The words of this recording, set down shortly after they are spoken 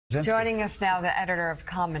Joining us now, the editor of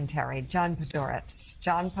Commentary, John Podhoretz.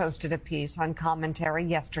 John posted a piece on Commentary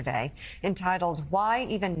yesterday entitled, "Why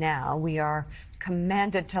Even Now We Are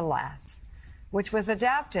Commanded to Laugh," which was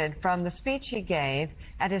adapted from the speech he gave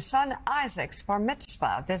at his son Isaac's bar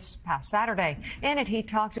mitzvah this past Saturday. In it, he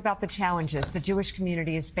talked about the challenges the Jewish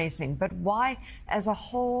community is facing, but why, as a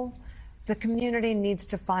whole, the community needs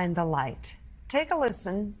to find the light. Take a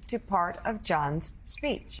listen to part of John's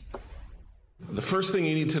speech. The first thing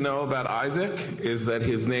you need to know about Isaac is that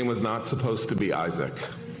his name was not supposed to be Isaac.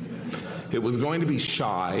 It was going to be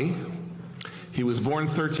Shai. He was born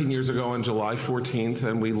 13 years ago on July 14th,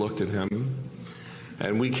 and we looked at him,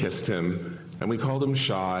 and we kissed him, and we called him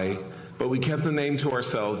Shai, but we kept the name to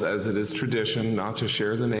ourselves, as it is tradition, not to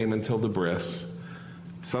share the name until the bris.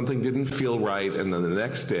 Something didn't feel right, and then the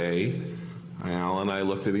next day, Al and I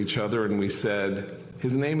looked at each other, and we said,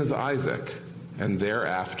 his name is Isaac, and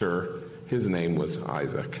thereafter, his name was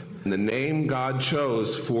Isaac. And the name God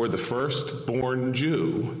chose for the firstborn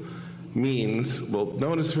Jew means, well, no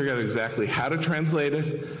one has figured out exactly how to translate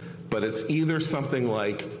it, but it's either something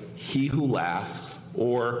like he who laughs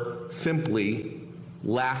or simply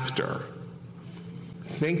laughter.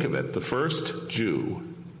 Think of it, the first Jew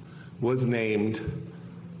was named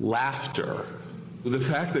Laughter. The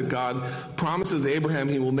fact that God promises Abraham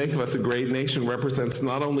he will make of us a great nation represents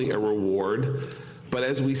not only a reward, but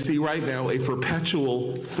as we see right now, a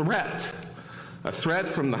perpetual threat. A threat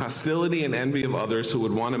from the hostility and envy of others who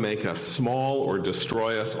would want to make us small or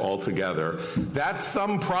destroy us altogether. That's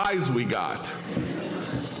some prize we got.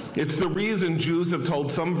 It's the reason Jews have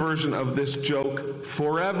told some version of this joke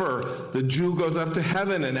forever. The Jew goes up to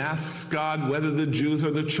heaven and asks God whether the Jews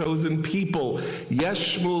are the chosen people. Yes,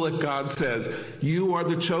 Shmulik, God says, you are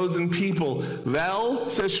the chosen people. Well,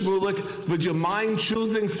 says Shmulik, would you mind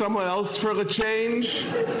choosing someone else for a change?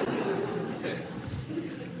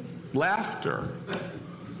 Laughter.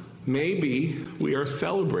 Maybe we are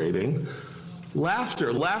celebrating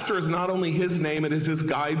laughter. Laughter is not only his name, it is his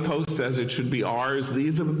guidepost, as it should be ours.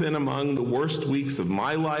 These have been among the worst weeks of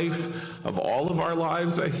my life, of all of our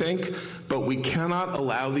lives, I think. But we cannot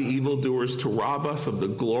allow the evildoers to rob us of the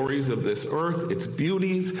glories of this earth, its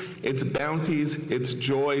beauties, its bounties, its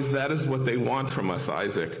joys. That is what they want from us,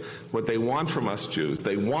 Isaac. What they want from us Jews.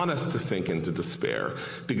 They want us to sink into despair,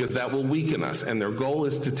 because that will weaken us. And their goal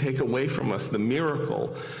is to take away from us the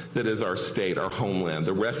miracle that is our state, our homeland,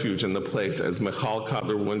 the refuge and the place, as Michal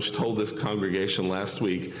Kotler-Wunsch told this congregation last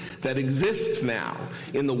week, that exists now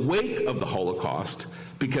in the wake of the Holocaust,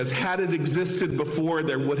 because had it existed before,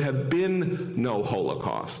 there would have been no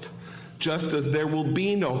Holocaust. Just as there will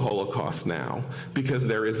be no Holocaust now, because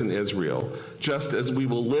there is an Israel. Just as we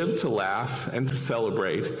will live to laugh and to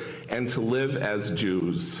celebrate and to live as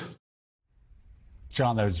Jews.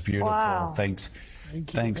 John, that was beautiful. Wow. Thanks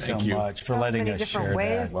so much for letting us share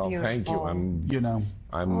that. Well, thank you.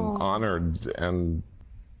 I'm honored and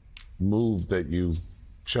moved that you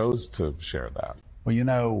chose to share that.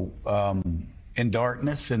 Well, in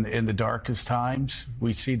darkness, in the darkest times,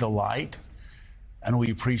 we see the light, and we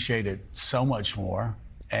appreciate it so much more.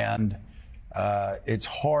 And it's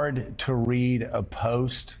hard to read a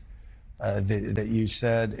post that you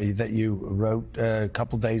said, that you wrote a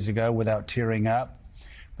couple days ago without tearing up.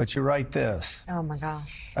 But you write this. Oh, my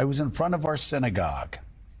gosh. I was in front of our synagogue.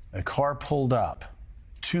 A car pulled up.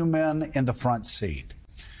 2 men in the front seat.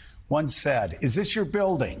 One said, "Is this your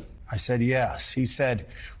building?" I said, "Yes." He said,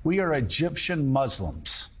 "We are Egyptian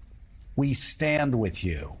Muslims. We stand with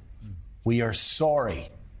you. We are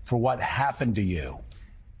sorry for what happened to you,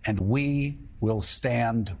 and we will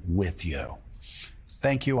stand with you."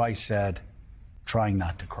 Thank you, I said, trying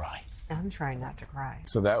not to cry. I'm trying not to cry.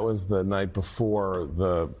 So that was the night before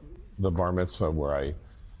the bar mitzvah where I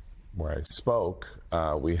spoke.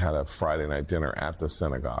 We had a Friday night dinner at the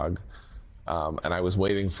synagogue, and I was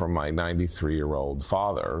waiting for my 93-year-old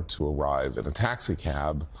father to arrive in a taxi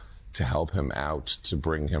cab to help him out, to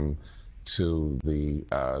bring him to the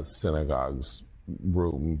synagogue's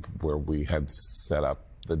room where we had set up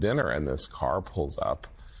the dinner. And this car pulls up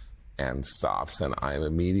and stops, and I'm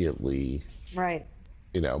immediately, right.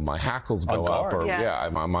 My hackles go up, or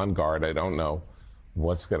yes. I'm on guard. I don't know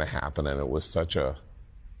what's going to happen, and it was such a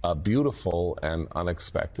beautiful and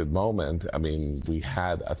unexpected moment. I mean,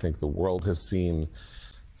 I think the world has seen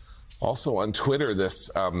also on Twitter this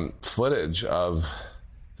footage of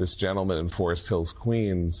this gentleman in Forest Hills,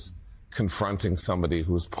 Queens, confronting somebody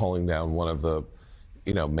who was pulling down one of the,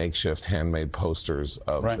 makeshift handmade posters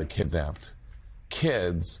of the kidnapped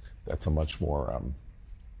kids. That's a much more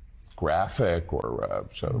graphic or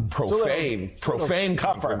profane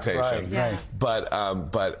confrontation. Right. But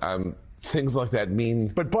things like that mean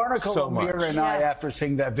But Barnacle so much. Amir and I, after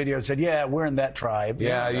seeing that video, said, "Yeah, we're in that tribe."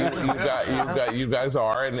 Yeah, you guys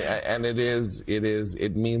are, and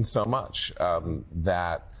it means so much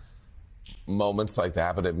that moments like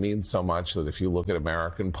that. But it means so much that if you look at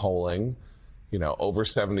American polling, over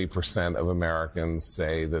 70% of Americans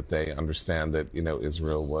say that they understand that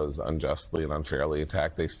Israel was unjustly and unfairly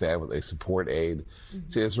attacked. They support aid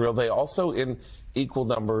to Israel. They also, in equal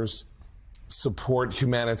numbers, support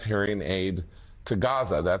humanitarian aid to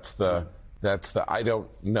Gaza. That's the I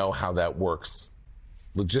don't know how that works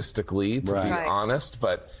logistically, to be honest,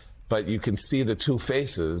 but you can see the two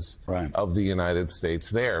faces of the United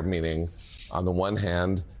States there, meaning on the one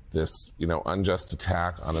hand, this unjust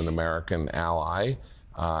attack on an American ally,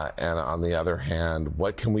 and on the other hand,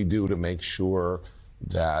 what can we do to make sure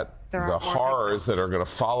that the horrors that are going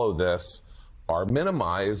to follow this are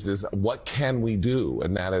minimized? Is what can we do?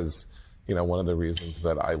 And that is one of the reasons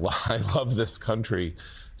that I love this country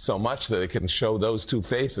so much, that it can show those two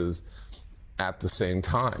faces at the same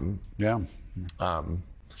time. Yeah.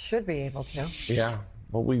 Should be able to. Yeah.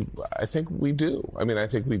 Well, I think we do. I mean, I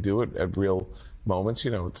think we do it at real moments.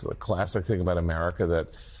 It's a classic thing about America that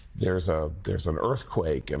there's an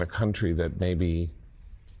earthquake in a country that maybe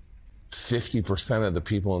 50% of the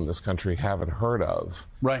people in this country haven't heard of.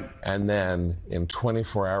 Right. And then in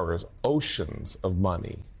 24 hours, oceans of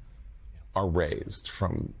money are raised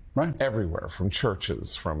from everywhere, from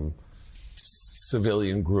churches, from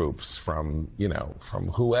civilian groups, from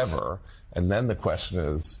whoever. And then the question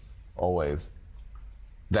is always,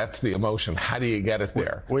 that's the emotion. How do you get it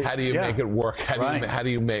there? How do you make it work? How do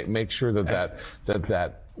you make sure that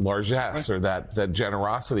largesse or that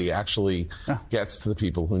generosity actually gets to the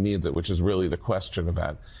people who needs it, which is really the question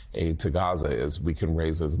about aid to Gaza, is we can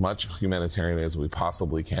raise as much humanitarian aid as we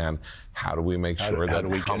possibly can. How do we make sure that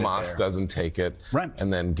Hamas doesn't take it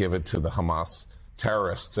and then give it to the Hamas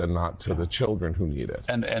terrorists and not to the children who need it?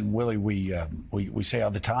 And Willie, we say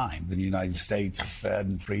all the time that the United States has fed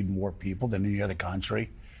and freed more people than any other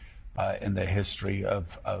country in the history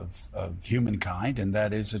of humankind, and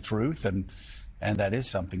that is the truth, and that is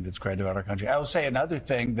something that's great about our country. I will say another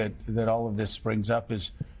thing that all of this brings up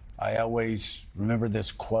is, I always remember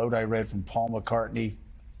this quote I read from Paul McCartney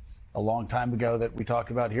a long time ago that we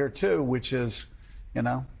talk about here too, which is, they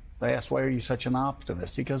asked, "Why are you such an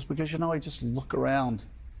optimist?" He goes, "Because, I just look around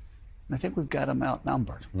and I think we've got them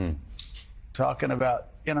outnumbered." Talking about,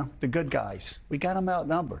 the good guys. We got them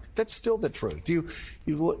outnumbered. That's still the truth. You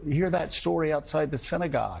hear that story outside the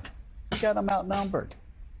synagogue. We got them outnumbered.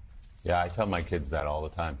 Yeah, I tell my kids that all the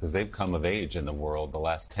time because they've come of age in the world the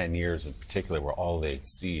last 10 years in particular, where all they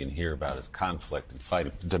see and hear about is conflict and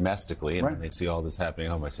fighting domestically, and then they see all this happening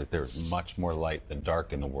at home. I said, there's much more light than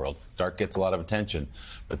dark in the world. Dark gets a lot of attention,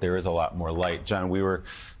 but there is a lot more light. John, we were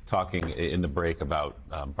talking in the break about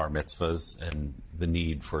bar mitzvahs and the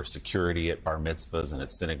need for security at bar mitzvahs and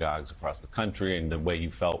at synagogues across the country, and the way you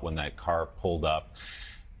felt when that car pulled up.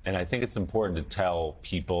 And I think it's important to tell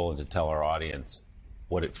people and to tell our audience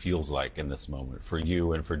what it feels like in this moment for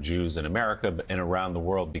you and for Jews in America and around the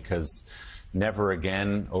world, because never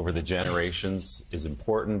again over the generations is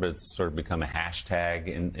important, but it's sort of become a hashtag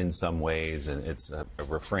in some ways, and it's a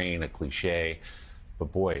refrain, a cliche.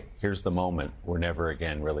 But boy, here's the moment where never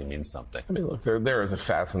again really means something. I mean, look, there is a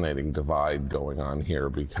fascinating divide going on here,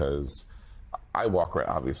 because I walk around,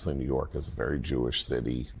 obviously New York is a very Jewish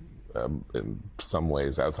city, in some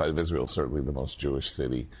ways, outside of Israel, certainly the most Jewish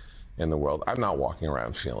city in the world. I'm not walking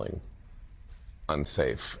around feeling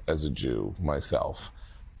unsafe as a Jew myself.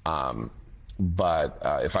 But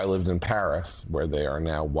if I lived in Paris, where they are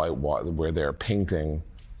now where they're painting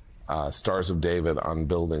Stars of David on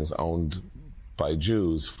buildings owned by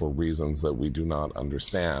Jews for reasons that we do not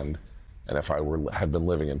understand, and if I had been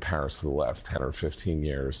living in Paris for the last 10 or 15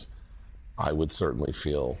 years, I would certainly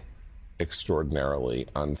feel extraordinarily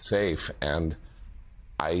unsafe. And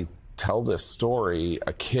I tell this story,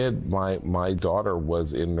 a kid my daughter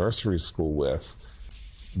was in nursery school with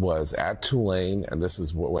was at Tulane, and this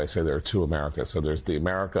is what I say, there are two Americas. So there's the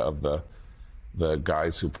America of the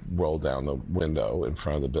guys who roll down the window in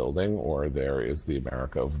front of the building, or there is the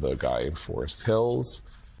America of the guy in Forest Hills,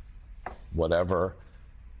 whatever.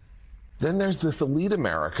 Then there's this elite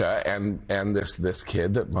America, and this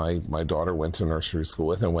kid that my daughter went to nursery school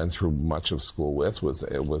with and went through much of school with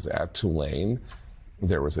was at Tulane.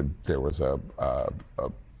 There was a kind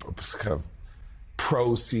of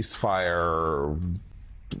pro-ceasefire,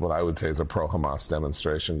 what I would say is a pro-Hamas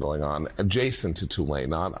demonstration going on adjacent to Tulane,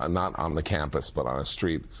 not on the campus, but on a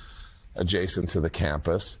street adjacent to the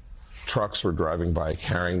campus. Trucks were driving by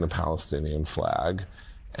carrying the Palestinian flag,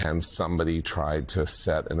 and somebody tried to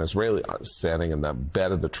set an Israeli, standing in the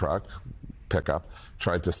bed of the truck, pickup,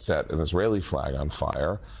 tried to set an Israeli flag on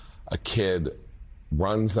fire. A kid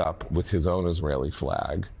runs up with his own Israeli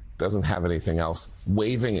flag, doesn't have anything else,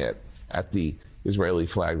 waving it at the Israeli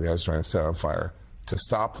flag that I was trying to set on fire. To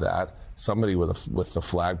stop that, somebody with the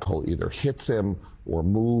flagpole either hits him or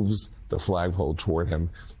moves the flagpole toward him,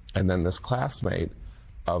 and then this classmate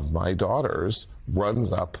of my daughter's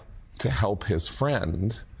runs up to help his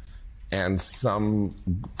friend, and some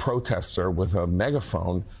protester with a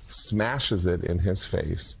megaphone smashes it in his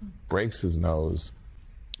face, breaks his nose,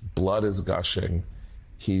 blood is gushing.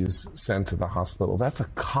 He's sent to the hospital. That's a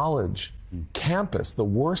college campus. The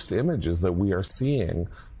worst images that we are seeing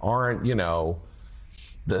aren't, you know,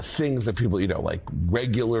 the things that people, you know, like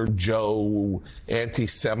regular Joe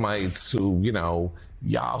anti-Semites who, you know,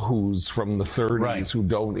 yahoos from the 30s right. who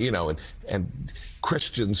don't, you know, and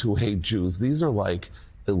Christians who hate Jews. These are like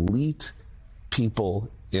elite people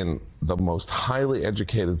in the most highly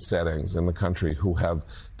educated settings in the country who have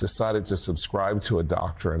decided to subscribe to a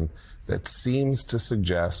doctrine that seems to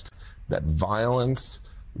suggest that violence,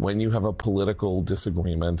 when you have a political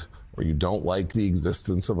disagreement or you don't like the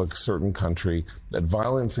existence of a certain country, that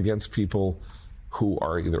violence against people who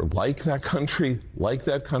are either like that country,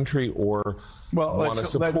 or want to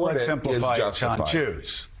support let's it simplify is it, justified. John.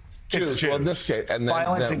 Jews. Jews. It's Jews. Well, in this case, and then,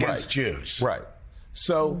 violence against right. Jews. Right.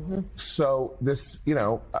 So, so this, you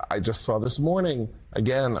know, I just saw this morning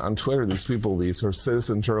again on Twitter. These people, these sort of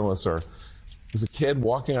citizen journalists, there's a kid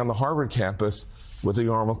walking on the Harvard campus with a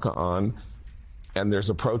yarmulke on, and there's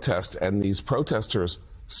a protest, and these protesters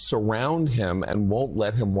surround him and won't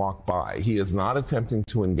let him walk by. He is not attempting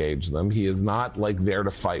to engage them. He is not like there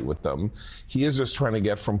to fight with them. He is just trying to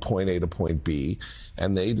get from point A to point B,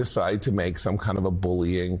 and they decide to make some kind of a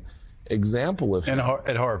bullying example of him.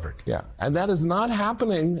 At Harvard. Yeah, and that is not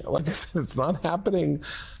happening, like I said, it's not happening,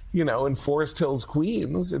 you know, in Forest Hills,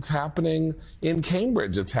 Queens. It's happening in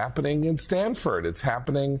Cambridge. It's happening in Stanford. It's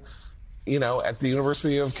happening, you know, at the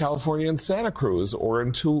University of California in Santa Cruz, or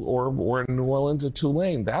in New Orleans at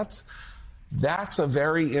Tulane. That's a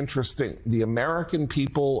very interesting. The American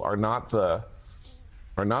people are not the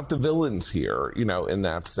villains here, you know, in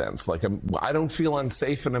that sense. Like, I don't feel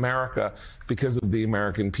unsafe in America because of the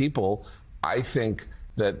American people. I think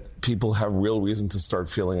that people have real reason to start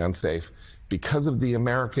feeling unsafe because of the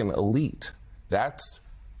American elite. That's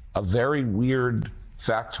a very weird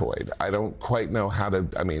factoid. I don't quite know how to,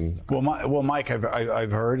 I mean. Well, Mike,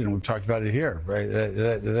 I've heard, and we've talked about it here, right?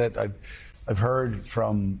 That I've heard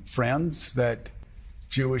from friends that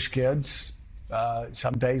Jewish kids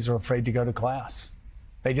some days are afraid to go to class.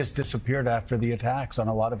 They just disappeared after the attacks on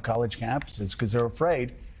a lot of college campuses because they're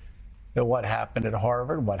afraid that what happened at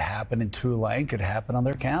Harvard, what happened in Tulane could happen on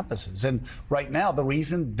their campuses. And right now, the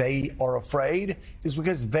reason they are afraid is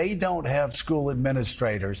because they don't have school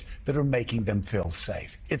administrators that are making them feel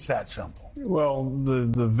safe. It's that simple. Well,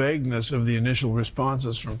 the vagueness of the initial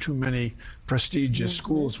responses from too many prestigious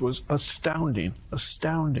schools was astounding,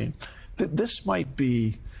 astounding. This might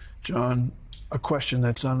be, John, a question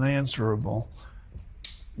that's unanswerable.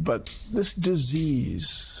 But this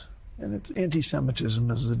disease, and it's anti-Semitism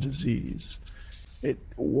is a disease,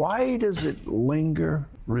 why does it linger,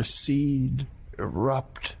 recede,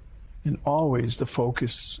 erupt, and always the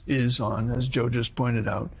focus is on, as Joe just pointed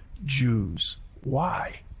out, Jews?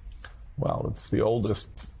 Why? Well, it's the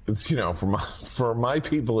oldest, it's, you know, for my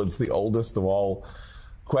people, it's the oldest of all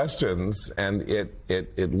questions, and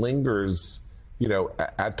it lingers, you know,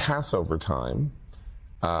 at Passover time.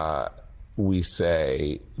 We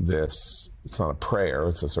say this, it's not a prayer,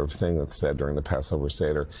 it's a sort of thing that's said during the Passover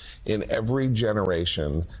Seder. In every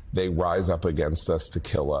generation, they rise up against us to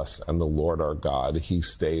kill us, and the Lord our God, he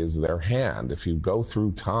stays their hand. If you go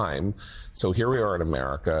through time, so here we are in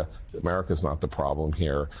America. America's not the problem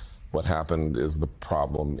here. What happened is the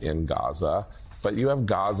problem in Gaza. But you have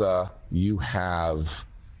Gaza, you have,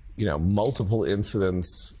 you know, multiple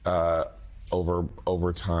incidents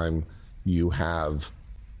over time. You have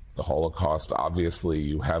the Holocaust, obviously.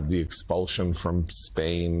 You have the expulsion from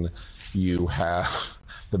Spain. You have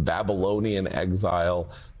the Babylonian exile.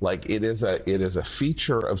 Like, it is a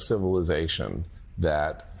feature of civilization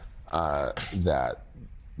that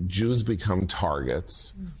Jews become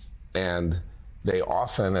targets, and they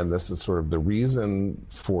often, and this is sort of the reason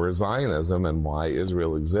for Zionism and why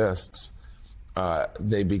Israel exists,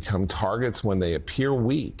 they become targets when they appear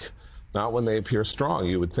weak, not when they appear strong.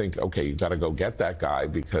 You would think, okay, you've got to go get that guy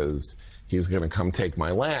because he's going to come take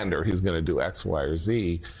my land, or he's going to do X, Y, or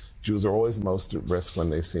Z. Jews are always most at risk when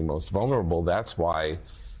they seem most vulnerable. That's why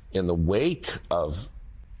in the wake of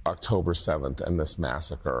October 7th and this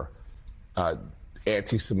massacre,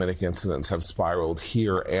 anti-Semitic incidents have spiraled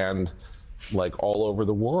here and like all over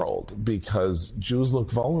the world because Jews look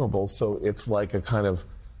vulnerable. So it's like a kind of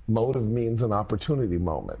motive, means, and opportunity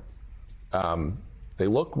moment. They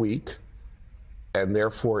look weak, and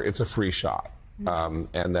therefore it's a free shot.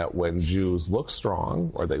 And that when Jews look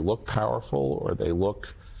strong, or they look powerful, or they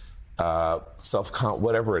look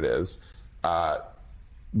whatever it is,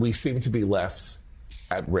 we seem to be less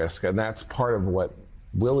at risk. And that's part of what,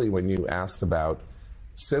 Willie, when you asked about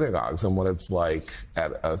synagogues and what it's like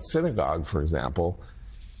at a synagogue, for example,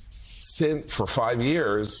 for 5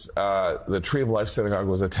 years, the Tree of Life Synagogue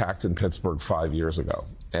was attacked in Pittsburgh 5 years ago.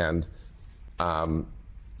 And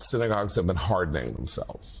synagogues have been hardening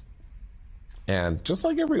themselves. And just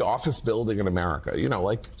like every office building in America, you know,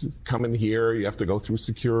 like coming here, you have to go through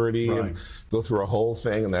security and go through a whole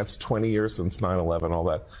thing. And that's 20 years since 9/11, all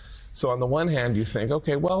that. So on the one hand, you think,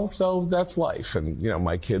 okay, well, so that's life. And, you know,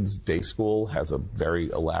 my kid's day school has a very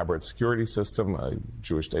elaborate security system, a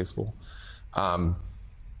Jewish day school. But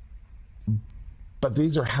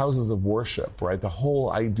these are houses of worship, right? The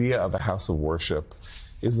whole idea of a house of worship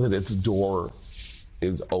is that its door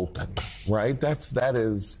is open, right? That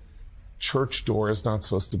is, church door is not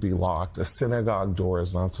supposed to be locked. A synagogue door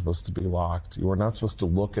is not supposed to be locked. You are not supposed to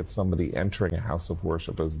look at somebody entering a house of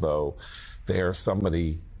worship as though they are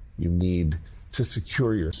somebody you need to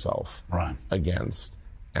secure yourself against.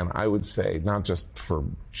 And I would say, not just for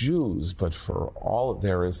Jews, but for all,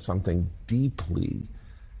 there is something deeply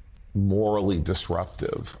morally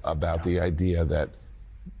disruptive about the idea that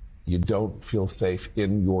you don't feel safe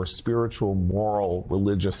in your spiritual, moral,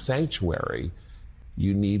 religious sanctuary.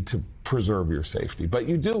 You need to preserve your safety. But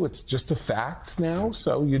you do, it's just a fact now,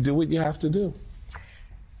 so you do what you have to do.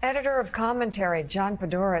 Editor of Commentary, John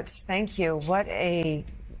Podhoretz, thank you. What an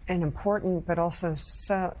important but also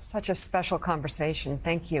such a special conversation.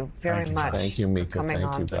 Thank you very much. Thank you, Mika.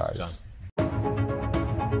 Thank you, guys.